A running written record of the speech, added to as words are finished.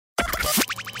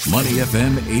Money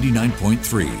FM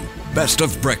 89.3. Best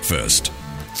of breakfast.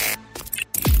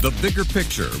 The bigger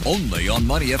picture, only on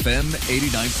Money FM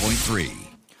 89.3.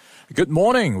 Good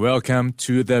morning. Welcome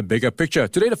to the bigger picture.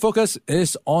 Today, the focus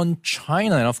is on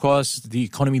China. And of course, the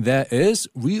economy there is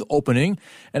reopening.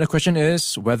 And the question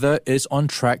is whether it's on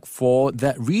track for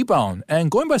that rebound.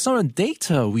 And going by some of the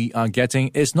data we are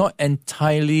getting, it's not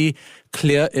entirely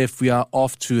clear if we are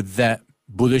off to that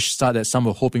bullish start that some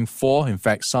were hoping for. In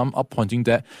fact, some are pointing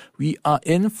that we are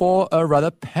in for a rather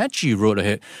patchy road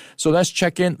ahead. So let's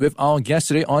check in with our guest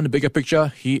today on the bigger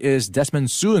picture. He is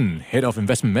Desmond Soon, Head of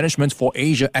Investment Management for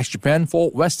Asia ex-Japan for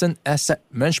Western Asset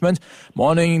Management.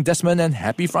 Morning, Desmond, and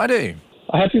happy Friday.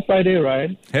 Happy Friday,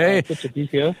 Ryan. Hey. Good to be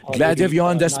here. Glad to have you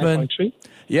on, Desmond. 9.3.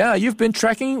 Yeah, you've been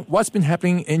tracking what's been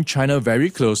happening in China very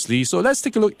closely. So let's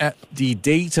take a look at the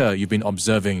data you've been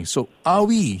observing. So are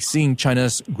we seeing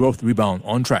China's growth rebound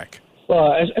on track?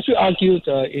 Well, as we argued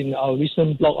in our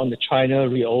recent blog on the China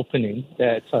reopening,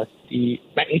 that the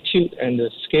magnitude and the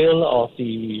scale of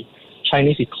the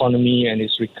Chinese economy and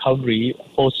its recovery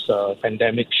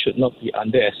post-pandemic should not be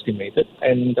underestimated.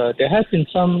 And there have been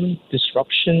some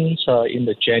disruptions in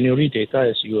the January data,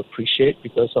 as you appreciate,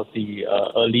 because of the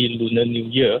early Lunar New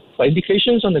Year. But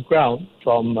indications on the ground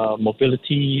from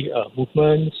mobility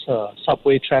movements,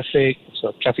 subway traffic,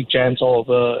 traffic jams all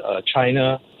over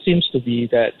China, seems to be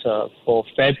that for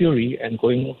February and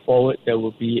going forward, there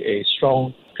will be a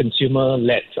strong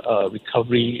consumer-led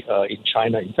recovery in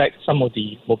China. In fact, some of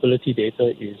the mobility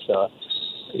data is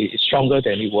stronger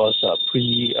than it was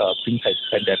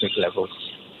pre-pandemic levels.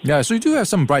 Yeah, so you do have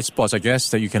some bright spots, I guess,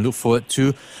 that you can look forward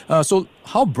to. So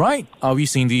how bright are we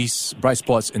seeing these bright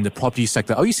spots in the property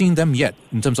sector? Are we seeing them yet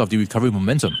in terms of the recovery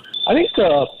momentum? I think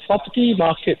property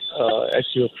market, as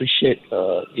you appreciate,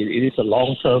 it is a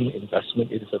long-term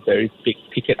investment. It is a very big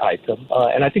ticket item.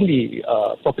 And I think the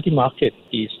property market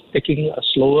is taking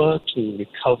slower to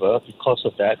recover because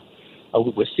of that.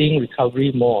 We're seeing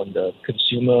recovery more on the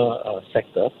consumer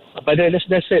sector. But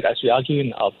that said, as we argue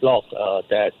in our blog,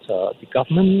 that the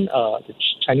government, the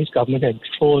Chinese government had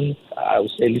thrown, I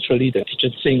would say literally the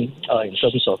kitchen sink in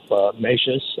terms of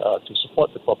measures to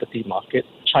support the property market.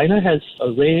 China has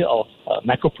an array of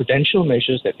macroprudential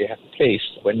measures that they have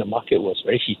placed when the market was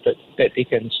very heated that they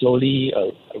can slowly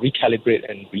recalibrate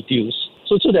and reduce.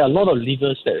 So there are a lot of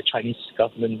levers that the Chinese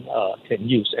government can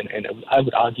use, and I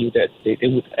would argue that they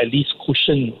would at least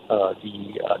cushion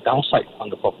the downside on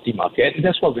the property market. And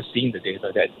that's what we're seeing in the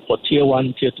data, that for Tier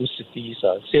 1, Tier 2 cities,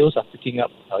 sales are picking up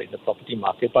in the property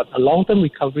market. But a long-term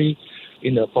recovery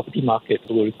in the property market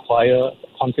will require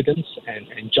confidence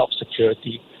and job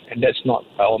security, and that's not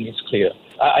by all means clear.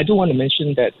 I do want to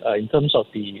mention that in terms of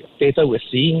the data we're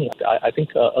seeing, I think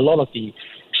a lot of the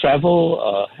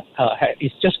travel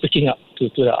is just picking up to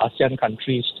the ASEAN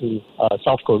countries, to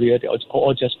South Korea. They're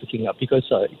all just picking up because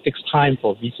it takes time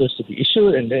for visas to be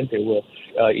issued, and then they will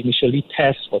initially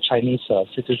test for Chinese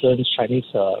citizens, Chinese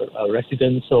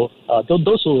residents. So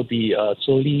those will be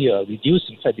slowly reduced,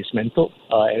 in fact dismantled.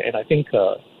 And I think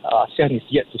ASEAN is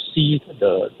yet to see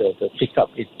the pickup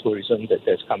in tourism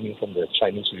that's coming from the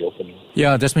Chinese reopening.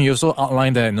 Yeah, Desmond, you also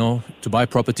outlined that, to buy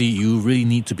property, you really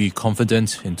need to be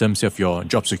confident in terms of your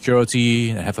job security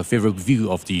and have a favorable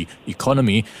view of the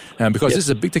economy, because this is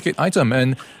a big ticket item.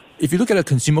 And if you look at the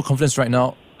consumer confidence right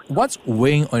now, what's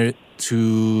weighing on it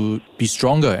to be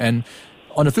stronger? And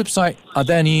on the flip side, are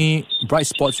there any bright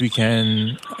spots we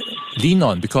can lean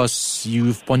on? Because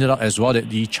you've pointed out as well that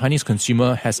the Chinese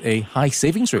consumer has a high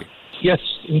savings rate. Yes,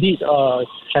 indeed.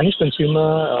 Chinese consumer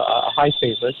are high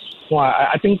savers. Well,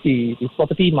 I think the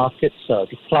property market's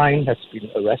decline has been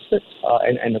arrested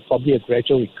and probably a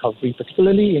gradual recovery,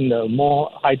 particularly in the more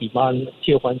high-demand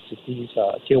Tier 1 cities,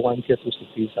 Tier 1, Tier 2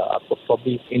 cities are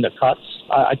probably in the cards.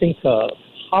 I think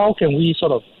how can we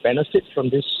sort of benefit from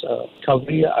this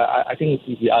recovery? I think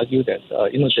we argue that,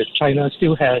 that China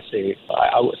still has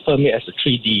I would term it as the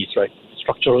 3Ds, right?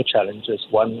 Structural challenges,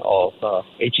 one of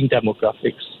aging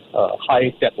demographics, high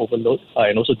debt overload,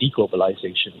 and also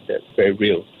deglobalization that's very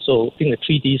real. So I think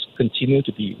the 3Ds continue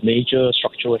to be major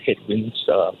structural headwinds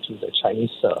to the Chinese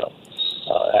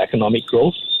economic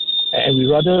growth. And we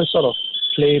rather sort of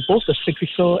play both the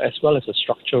cyclical as well as the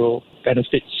structural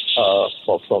benefits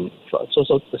from.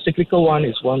 So the cyclical one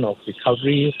is one of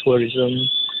recovery, tourism,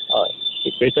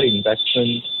 greater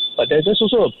investment. But there's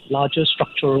also a larger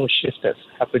structural shift that's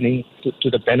happening to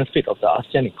the benefit of the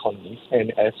ASEAN economies.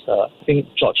 And as I think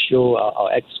George Yeo,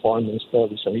 our ex-foreign minister,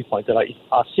 recently pointed out, if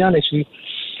ASEAN actually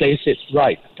plays it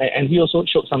right, and we also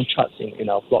showed some charts in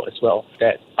our blog as well,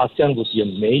 that ASEAN will be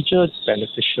a major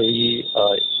beneficiary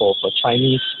for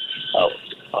Chinese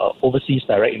overseas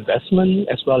direct investment,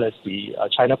 as well as the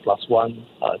China Plus One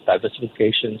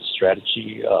diversification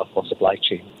strategy for supply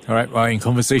chain. All right, well, in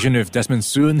conversation with Desmond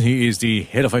Soon, he is the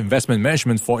Head of Investment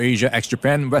Management for Asia,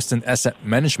 ex-Japan, Western Asset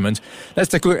Management. Let's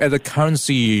take a look at the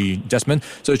currency, Desmond.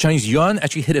 So the Chinese yuan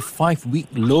actually hit a 5-week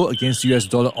low against US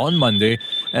dollar on Monday.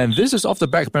 And this is off the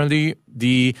back, apparently,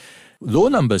 the low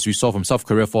numbers we saw from South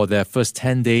Korea for their first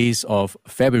 10 days of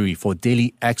February for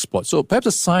daily exports. So perhaps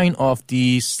a sign of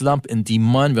the slump in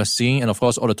demand we're seeing, and of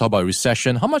course all the talk about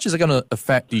recession. How much is it going to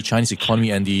affect the Chinese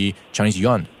economy and the Chinese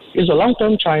yuan? In the long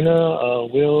term, China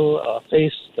will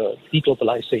face the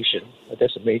deglobalization.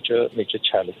 That's a major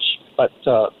challenge. But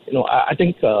I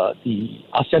think the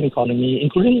ASEAN economy,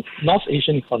 including North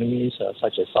Asian economies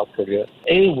such as South Korea,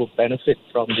 will benefit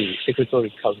from the cyclical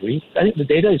recovery. I think the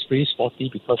data is pretty spotty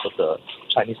because of the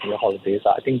Chinese New Year holidays.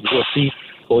 I think we will see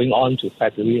going on to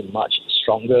February and March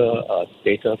stronger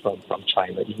data from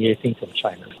China, emanating from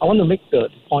China. I want to make the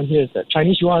point here is that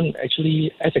Chinese yuan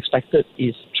actually, as expected,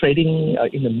 is trading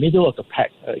in the middle of the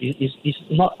pack. It's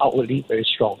not outwardly very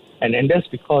strong. And that's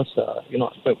because,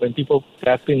 when people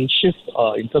have been shift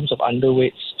in terms of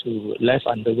underweights to less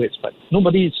underweights, but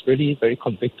nobody is really very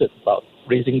convicted about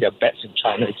raising their bets in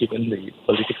China given the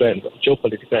political and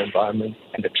geopolitical environment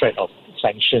and the threat of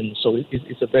sanctions. So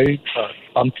it's a very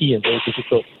bumpy and very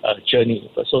difficult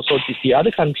journey. So the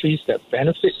other countries that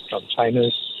benefit from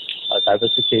China's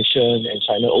diversification and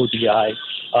China ODI,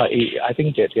 I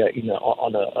think that they are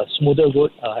on a smoother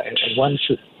road, and one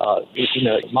should, in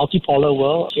a multipolar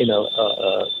world, in a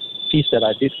piece that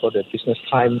I did for the Business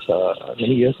Times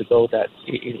many years ago, that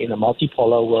in a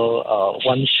multipolar world,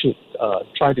 one should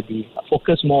try to be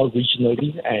focused more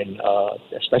regionally and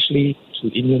especially to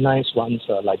immunize one's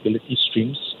liability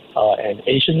streams and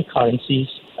Asian currencies,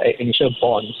 initial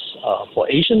bonds for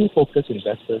Asian-focused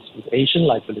investors with Asian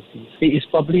liabilities. It is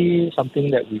probably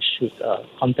something that we should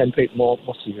contemplate more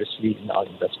seriously in our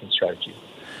investment strategy.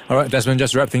 All right, Desmond,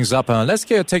 just to wrap things up, let's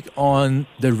get a take on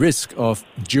the risk of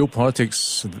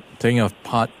geopolitics taking a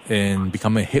part in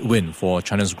becoming a headwind for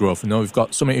China's growth. We've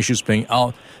got so many issues playing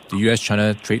out, the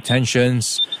US-China trade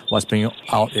tensions, what's playing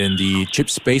out in the chip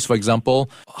space, for example.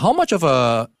 How much of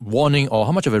a warning or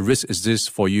how much of a risk is this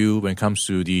for you when it comes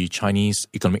to the Chinese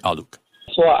economic outlook?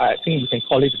 So I think you can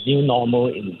call it the new normal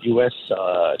in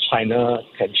US-China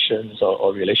tensions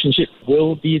or relationship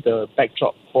will be the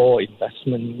backdrop for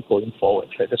investment going forward.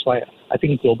 That's why I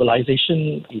think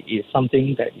globalization is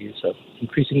something that is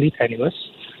increasingly tenuous,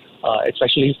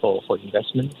 especially for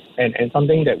investment, and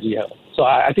something that we have. So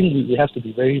I think we have to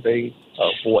be very, very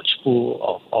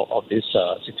watchful of this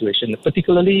situation,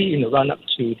 particularly in the run-up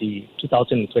to the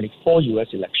 2024 U.S.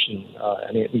 election.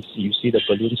 You see the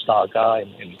balloon saga,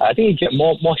 and I think it get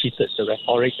more heated, the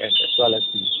rhetoric, and as well as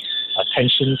the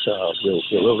tensions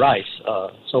will rise.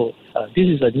 So this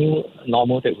is a new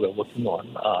normal that we're working on,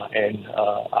 and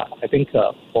I think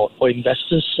for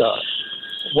investors,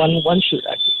 one should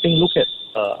look at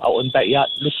our own backyard,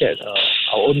 look at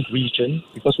our own region,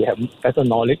 because we have better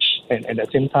knowledge, and at the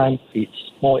same time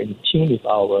it's more in tune with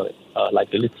our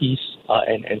liabilities,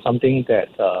 and something that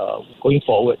going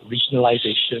forward,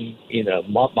 regionalization in a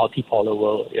multipolar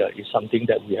world is something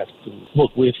that we have to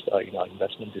work with in our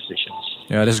investment decisions.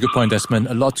 Yeah, that's a good point, Desmond.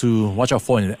 A lot to watch out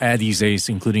for in the air these days,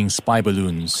 including spy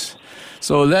balloons.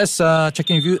 So let's check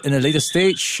in with you in a later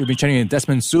stage. We'll be chatting with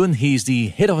Desmond Soon. He's the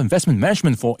Head of Investment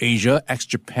Management for Asia,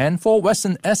 ex-Japan, for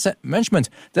Western Asset Management.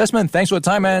 Desmond, thanks for your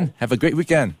time, man. Have a great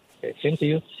weekend. Okay, same to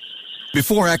you.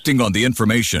 Before acting on the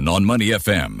information on Money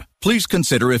FM, please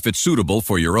consider if it's suitable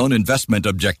for your own investment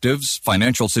objectives,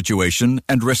 financial situation,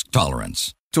 and risk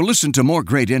tolerance. To listen to more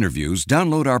great interviews,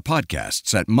 download our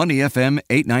podcasts at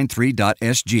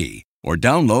moneyfm893.sg or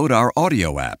download our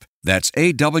audio app. That's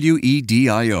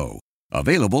AWEDIO.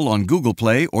 Available on Google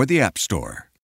Play or the App Store.